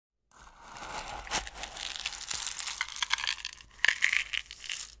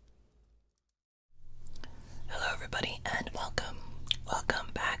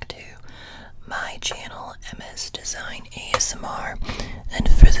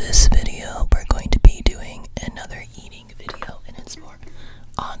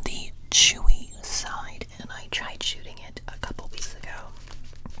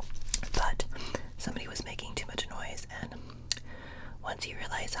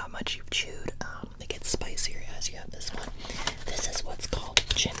how much you've chewed. It gets spicier as you have this one. This is what's called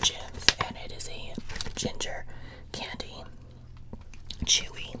Gin Gems, and it is a ginger candy,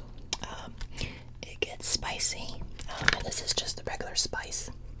 chewy. It gets spicy, and this is just the regular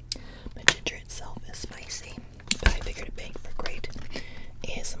spice, but ginger itself is spicy. But I figured it'd make for great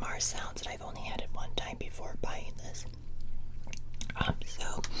ASMR sounds, and I've only had it one time before buying this.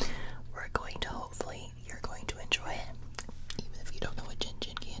 So we're going to, hopefully you're going to enjoy it, even if you don't know what gin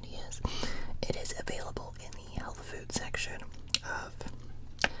candy is. It is available in the health food section of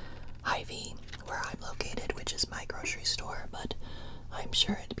Hy-Vee, where I'm located, which is my grocery store, but I'm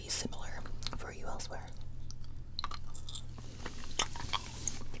sure it'd be similar for you elsewhere.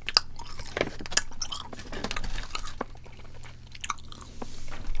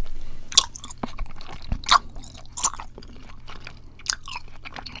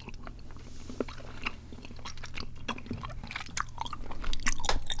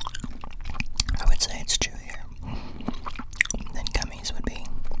 I would say it's chewier than gummies would be.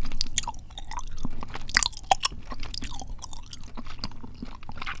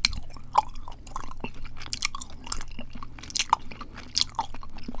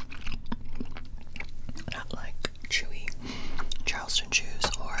 Not like chewy Charleston Chews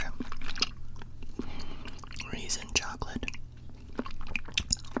or Raisin chocolate.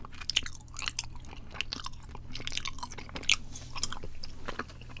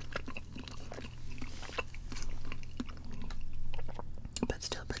 But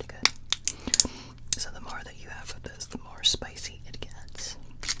still pretty good. So the more that you have of this, the more spicy it gets.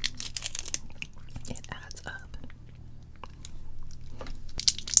 It adds up.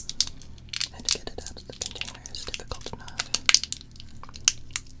 And to get it out of the container is difficult enough.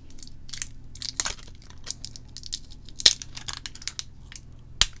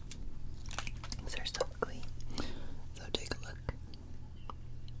 They're so clean. So take a look.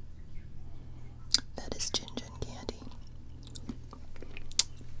 That is gin candy.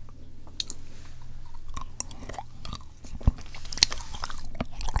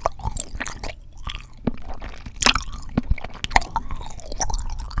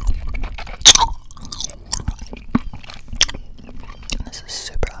 And this is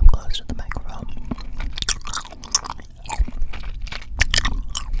super up close to the microphone.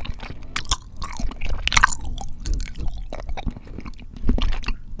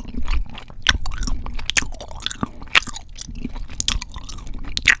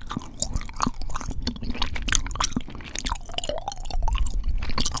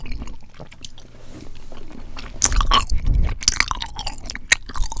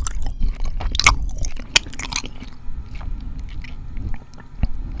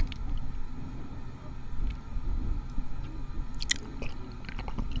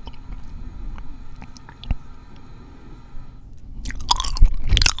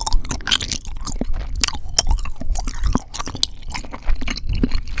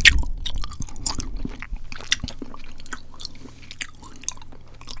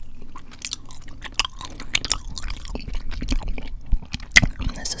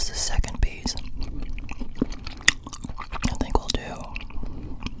 This is the second piece. I think we'll do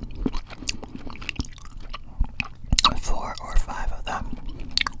 4 or 5 of them.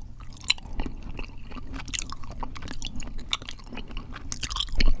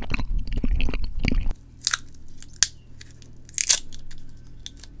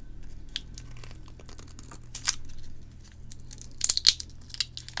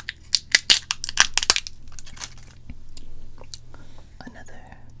 Another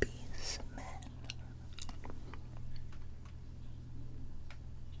piece, man.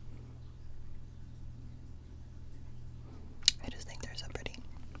 I just think they're so pretty.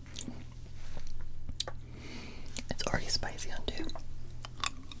 It's already spicy on two.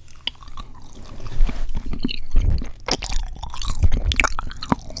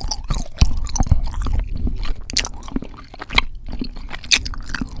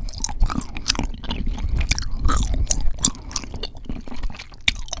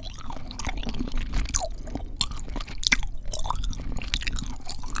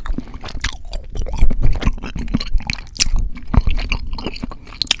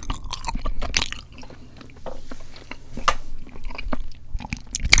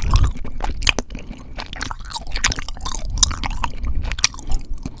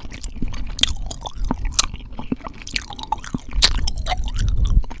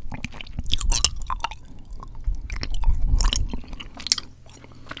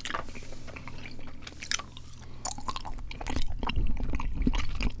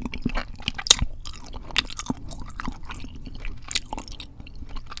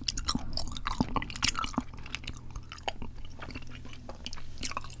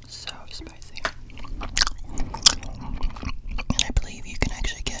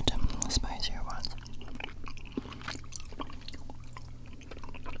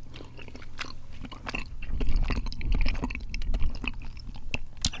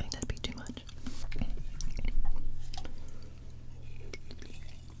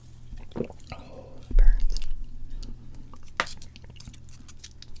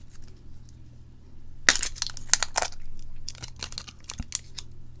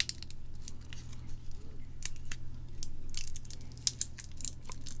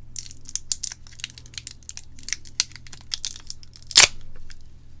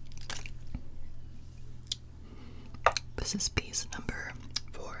 this is piece number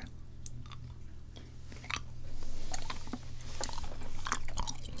 4.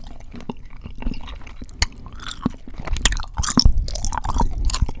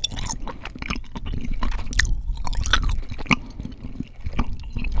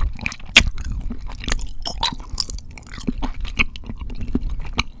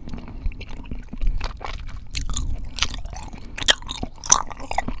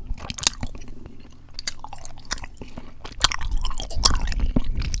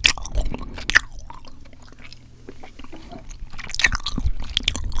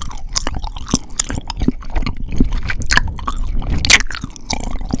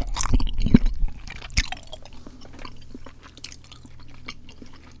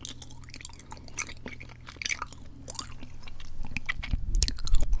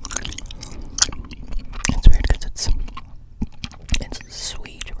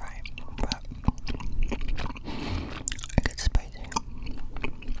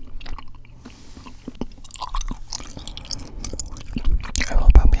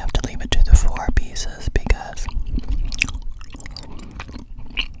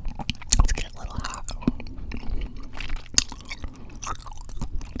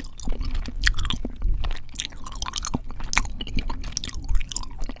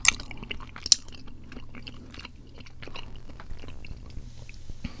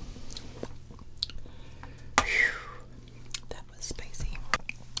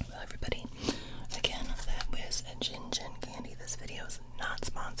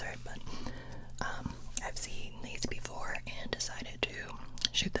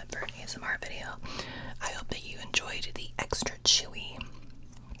 Shoot them for an ASMR video. I hope that you enjoyed the extra chewy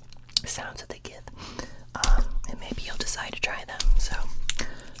sounds that they give, and maybe you'll decide to try them. So